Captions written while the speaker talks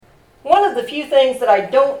of the few things that I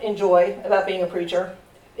don't enjoy about being a preacher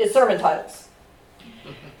is sermon titles.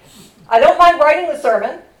 I don't mind writing the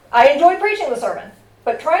sermon. I enjoy preaching the sermon.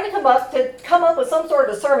 But trying to come up with some sort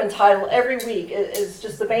of a sermon title every week is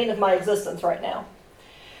just the bane of my existence right now.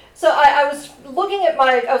 So I was looking at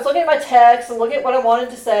my text and looking at what I wanted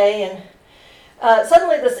to say, and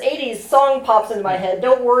suddenly this 80s song pops into my head,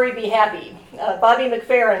 Don't Worry, Be Happy. Bobby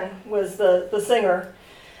McFerrin was the singer.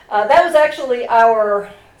 That was actually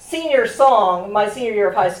our senior song my senior year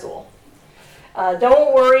of high school.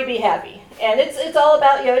 Don't worry, be happy. And it's all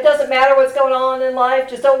about, it doesn't matter what's going on in life,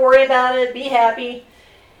 just don't worry about it, be happy.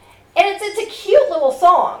 And it's a cute little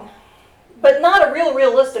song, but not a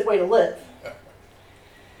realistic way to live.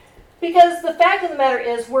 Because the fact of the matter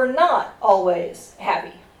is, we're not always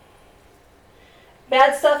happy.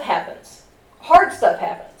 Bad stuff happens. Hard stuff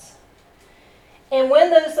happens. And when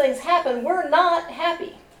those things happen, we're not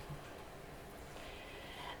happy.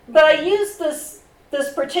 But I used this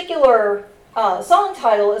particular song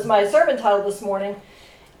title as my sermon title this morning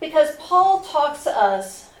because Paul talks to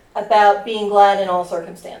us about being glad in all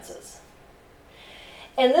circumstances.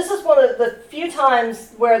 And this is one of the few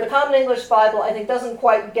times where the Common English Bible, I think, doesn't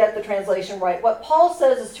quite get the translation right. What Paul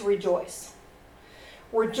says is to rejoice.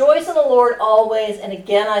 Rejoice in the Lord always, and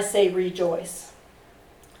again I say rejoice.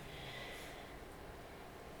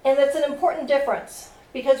 And that's an important difference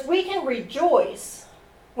because we can rejoice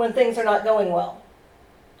when things are not going well.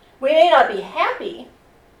 We may not be happy,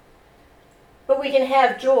 but we can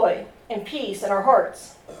have joy and peace in our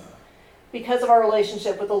hearts because of our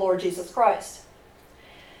relationship with the Lord Jesus Christ.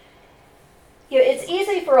 It's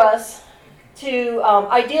easy for us to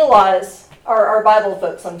idealize our Bible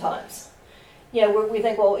folks sometimes. We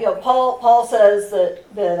think, Paul says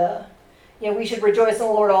that we should rejoice in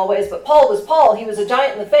the Lord always, but Paul was Paul. He was a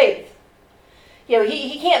giant in the faith.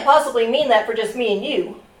 He can't possibly mean that for just me and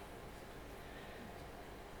you.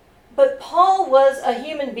 But Paul was a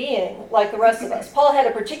human being like the rest of us. Paul had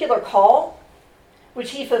a particular call,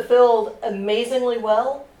 which he fulfilled amazingly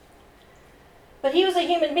well. But he was a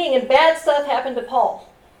human being, and bad stuff happened to Paul.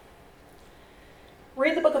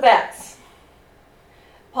 Read the book of Acts.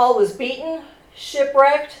 Paul was beaten,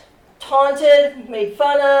 shipwrecked, taunted, made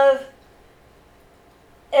fun of.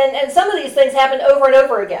 And some of these things happened over and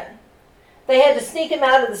over again. They had to sneak him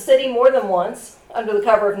out of the city more than once under the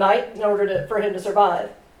cover of night in order for him to survive.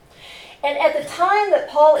 And at the time that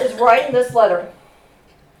Paul is writing this letter,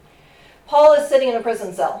 Paul is sitting in a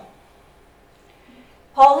prison cell.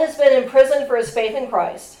 Paul has been in prison for his faith in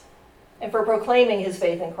Christ and for proclaiming his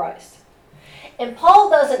faith in Christ. And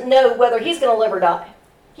Paul doesn't know whether he's going to live or die.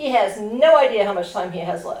 He has no idea how much time he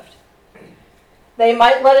has left. They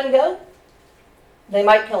might let him go. They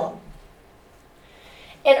might kill him.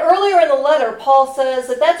 And earlier in the letter, Paul says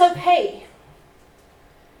that that's okay.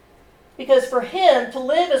 Because for him, to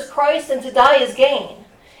live is Christ and to die is gain.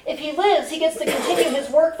 If he lives, he gets to continue his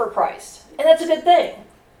work for Christ. And that's a good thing.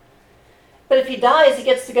 But if he dies, he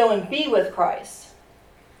gets to go and be with Christ.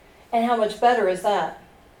 And how much better is that?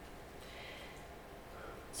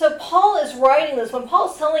 So Paul is writing this. When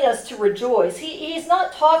Paul's telling us to rejoice, he's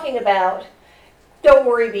not talking about, don't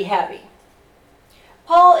worry, be happy.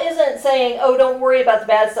 Paul isn't saying, don't worry about the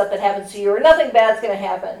bad stuff that happens to you, or nothing bad's going to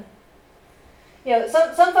happen.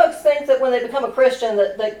 Some folks think that when they become a Christian,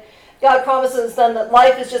 that God promises them that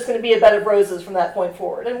life is just going to be a bed of roses from that point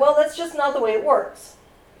forward. And that's just not the way it works.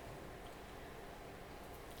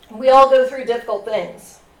 We all go through difficult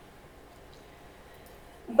things.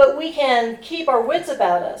 But we can keep our wits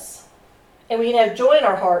about us, and we can have joy in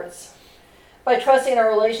our hearts by trusting our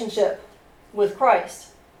relationship with Christ.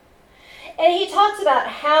 And he talks about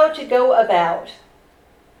how to go about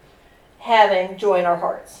having joy in our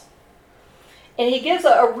hearts. And he gives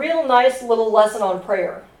a real nice little lesson on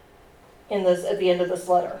prayer at the end of this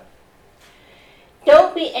letter.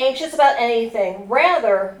 Don't be anxious about anything.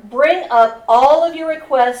 Rather, bring up all of your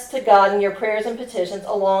requests to God in your prayers and petitions,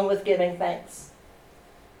 along with giving thanks.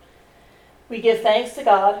 We give thanks to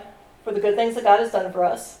God for the good things that God has done for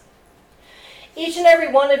us. Each and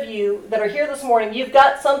every one of you that are here this morning, you've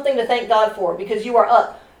got something to thank God for because you are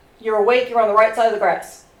up. You're awake. You're on the right side of the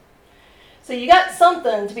grass. So you got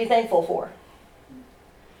something to be thankful for.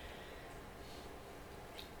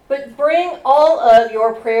 But bring all of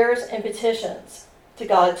your prayers and petitions to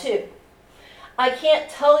God too. I can't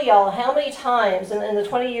tell y'all how many times in the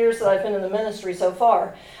 20 years that I've been in the ministry so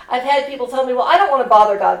far, I've had people tell me, I don't want to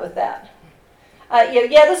bother God with that.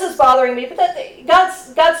 This is bothering me, but God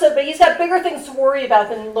said, but he's got bigger things to worry about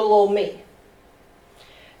than little old me.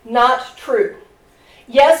 Not true.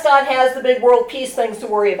 Yes, God has the big world peace things to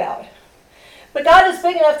worry about. But God is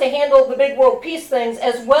big enough to handle the big world peace things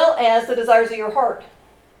as well as the desires of your heart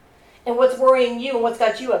and what's worrying you and what's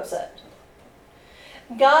got you upset.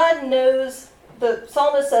 God knows, the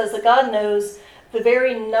psalmist says that God knows the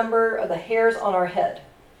very number of the hairs on our head.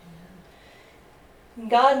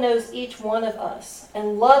 God knows each one of us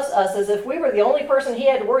and loves us as if we were the only person he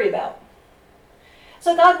had to worry about.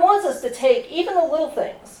 So God wants us to take even the little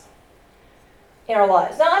things in our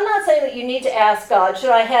lives. Now, I'm not saying that you need to ask God, should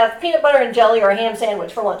I have peanut butter and jelly or a ham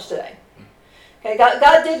sandwich for lunch today? Okay,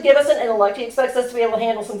 God did give us an intellect. He expects us to be able to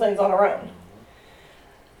handle some things on our own.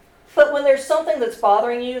 But when there's something that's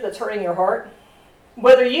bothering you, that's hurting your heart,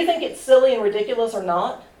 whether you think it's silly and ridiculous or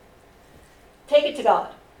not, take it to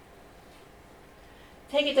God.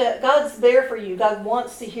 Take it to God's there for you. God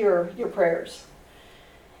wants to hear your prayers.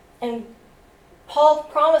 And Paul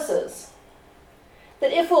promises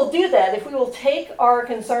that if we'll do that, if we will take our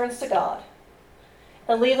concerns to God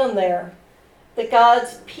and leave them there, that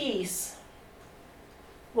God's peace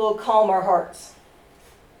will calm our hearts.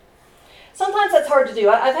 Sometimes that's hard to do.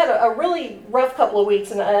 I've had a really rough couple of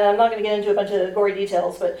weeks, and I'm not going to get into a bunch of gory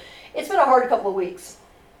details, but it's been a hard couple of weeks.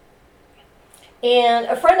 And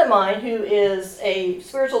a friend of mine who is a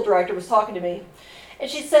spiritual director was talking to me, and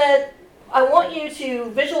she said, I want you to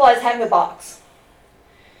visualize having a box.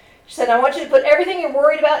 She said, I want you to put everything you're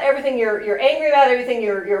worried about, everything you're angry about, everything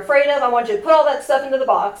you're afraid of, I want you to put all that stuff into the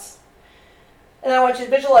box. And I want you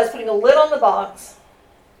to visualize putting a lid on the box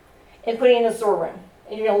and putting it in the storeroom.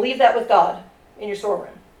 And you're going to leave that with God in your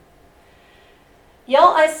storeroom.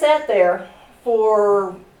 Y'all, I sat there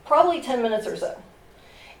for probably 10 minutes or so.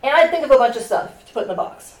 And I'd think of a bunch of stuff to put in the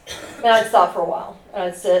box. And I'd stop for a while. And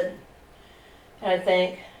I'd sit. And I'd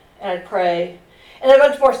think. And I'd pray. And then a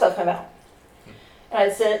bunch more stuff come out. And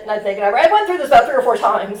I'd sit and I'd think. And I went through this about 3 or 4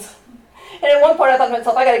 times. And at one point I thought to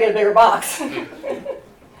myself, I got to get a bigger box.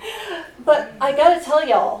 But I got to tell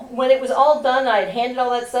y'all, when it was all done and I had handed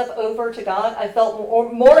all that stuff over to God, I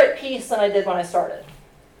felt more at peace than I did when I started.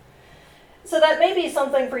 So that may be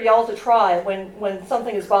something for y'all to try when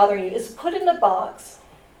something is bothering you, is put it in a box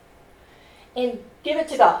and give it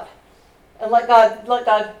to God. And let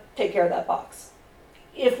God take care of that box.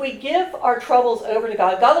 If we give our troubles over to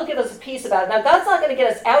God, God will give us a peace about it. Now, God's not going to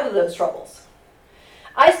get us out of those troubles.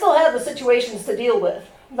 I still have the situations to deal with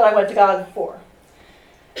that I went to God for.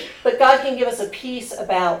 But God can give us a peace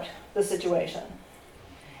about the situation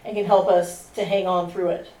and can help us to hang on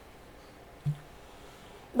through it.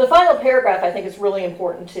 The final paragraph, I think, is really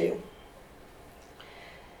important too.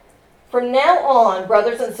 From now on,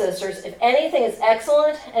 brothers and sisters, if anything is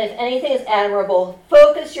excellent and if anything is admirable,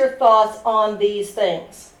 focus your thoughts on these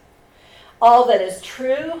things. All that is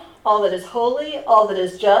true, all that is holy, all that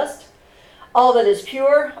is just, all that is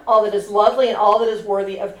pure, all that is lovely, and all that is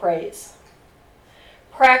worthy of praise.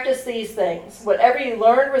 Practice these things, whatever you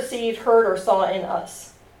learned, received, heard, or saw in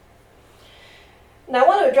us. Now I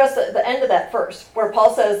want to address the end of that first, where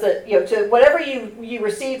Paul says that, to whatever you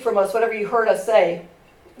received from us, whatever you heard us say,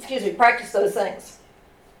 practice those things.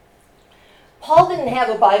 Paul didn't have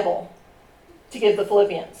a Bible to give the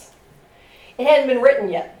Philippians. It hadn't been written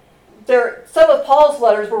yet. Some of Paul's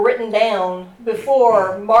letters were written down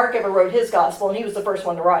before Mark ever wrote his gospel, and he was the first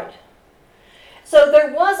one to write. So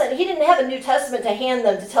he didn't have a New Testament to hand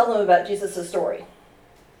them to tell them about Jesus' story.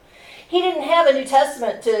 He didn't have a New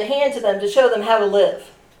Testament to hand to them to show them how to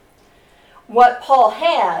live. What Paul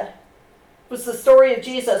had was the story of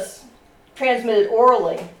Jesus transmitted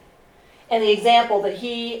orally and the example that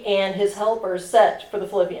he and his helpers set for the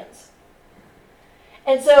Philippians.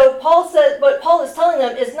 And so Paul said, what Paul is telling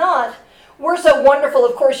them is not, we're so wonderful,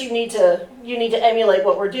 of course you need to emulate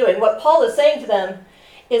what we're doing. What Paul is saying to them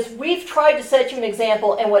is, we've tried to set you an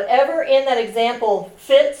example, and whatever in that example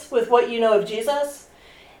fits with what you know of Jesus,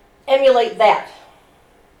 emulate that.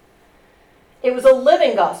 It was a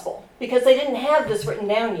living gospel, because they didn't have this written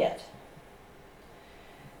down yet.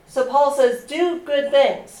 So Paul says, do good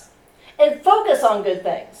things, and focus on good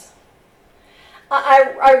things.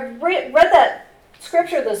 I read that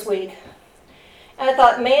scripture this week, and I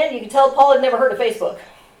thought, man, you can tell Paul had never heard of Facebook.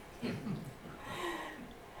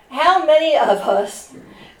 How many of us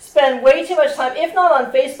spend way too much time, if not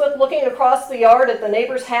on Facebook, looking across the yard at the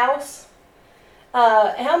neighbor's house?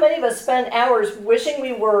 How many of us spend hours wishing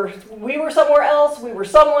we were somewhere else, we were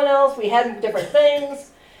someone else, we had different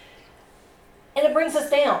things? And it brings us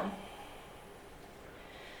down.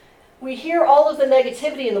 We hear all of the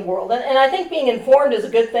negativity in the world, and I think being informed is a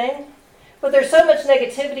good thing, but there's so much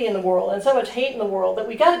negativity in the world and so much hate in the world that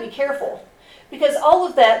we got to be careful, because all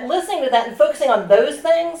of that, listening to that and focusing on those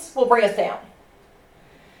things will bring us down.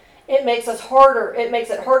 It makes it harder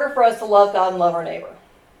for us to love God and love our neighbor.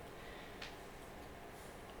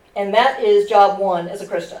 And that is job one as a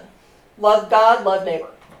Christian. Love God, love neighbor.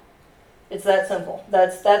 It's that simple.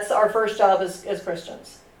 That's our first job as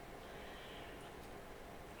Christians.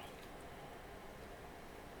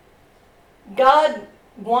 God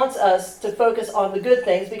wants us to focus on the good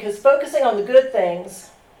things, because focusing on the good things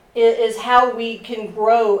is how we can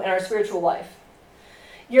grow in our spiritual life.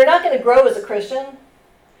 You're not going to grow as a Christian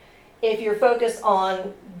if you're focused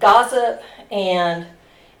on gossip and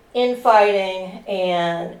infighting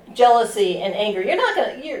and jealousy and anger. You're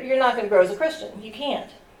not going to grow as a Christian. You can't.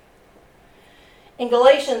 In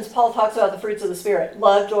Galatians, Paul talks about the fruits of the Spirit: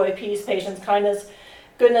 love, joy, peace, patience, kindness,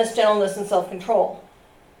 goodness, gentleness, and self-control.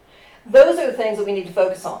 Those are the things that we need to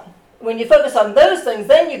focus on. When you focus on those things,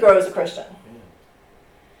 then you grow as a Christian.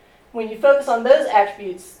 When you focus on those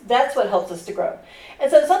attributes, that's what helps us to grow. And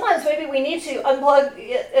so sometimes maybe we need to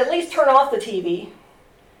unplug, at least turn off the TV,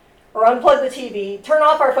 or unplug the TV, turn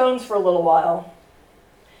off our phones for a little while,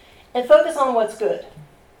 and focus on what's good.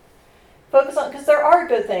 Focus on, because there are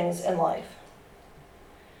good things in life.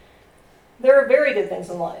 There are very good things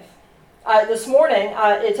in life. This morning,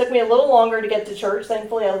 it took me a little longer to get to church.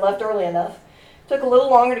 Thankfully, I left early enough. It took a little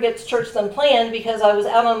longer to get to church than planned because I was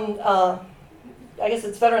out on, I guess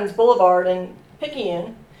it's Veterans Boulevard in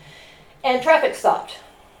Picayune, and traffic stopped.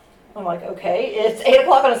 I'm like, okay, it's 8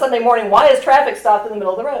 o'clock on a Sunday morning. Why is traffic stopped in the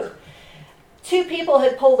middle of the road? 2 people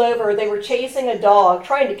had pulled over. They were chasing a dog,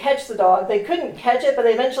 trying to catch the dog. They couldn't catch it, but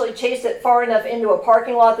they eventually chased it far enough into a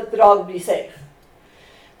parking lot that the dog would be safe.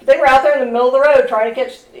 But they were out there in the middle of the road trying to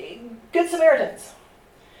catch Good Samaritans,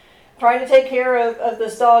 trying to take care of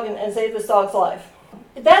this dog and save this dog's life.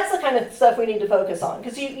 That's the kind of stuff we need to focus on.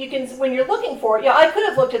 Because you can, when you're looking for it, I could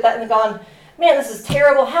have looked at that and gone, man, this is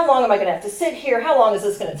terrible. How long am I going to have to sit here? How long is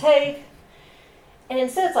this going to take? And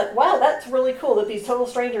instead it's like, wow, that's really cool that these total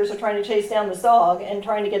strangers are trying to chase down this dog and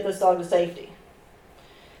trying to get this dog to safety.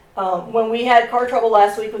 When we had car trouble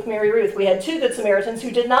last week with Mary Ruth, we had 2 Good Samaritans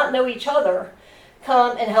who did not know each other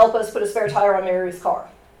come and help us put a spare tire on Mary Ruth's car.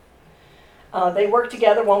 They worked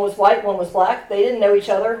together. One was white, one was black. They didn't know each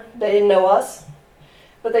other. They didn't know us.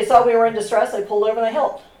 But they saw we were in distress. They pulled over and they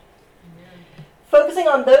helped. Amen. Focusing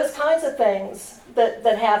on those kinds of things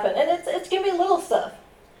that happen. And it can be little stuff.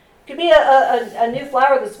 It could be a new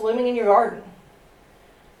flower that's blooming in your garden.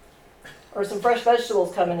 Or some fresh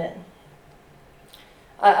vegetables coming in.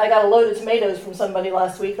 I got a load of tomatoes from somebody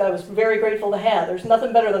last week that I was very grateful to have. There's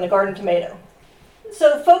nothing better than a garden tomato.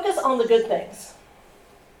 So focus on the good things.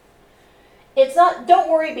 It's not,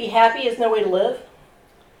 don't worry, be happy is no way to live,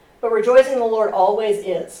 but rejoicing in the Lord always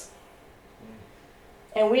is.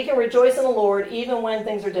 And we can rejoice in the Lord even when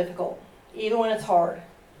things are difficult, even when it's hard,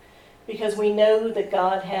 because we know that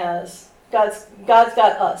God's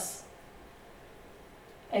got us,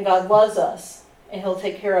 and God loves us, and He'll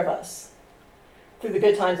take care of us through the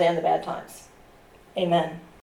good times and the bad times. Amen.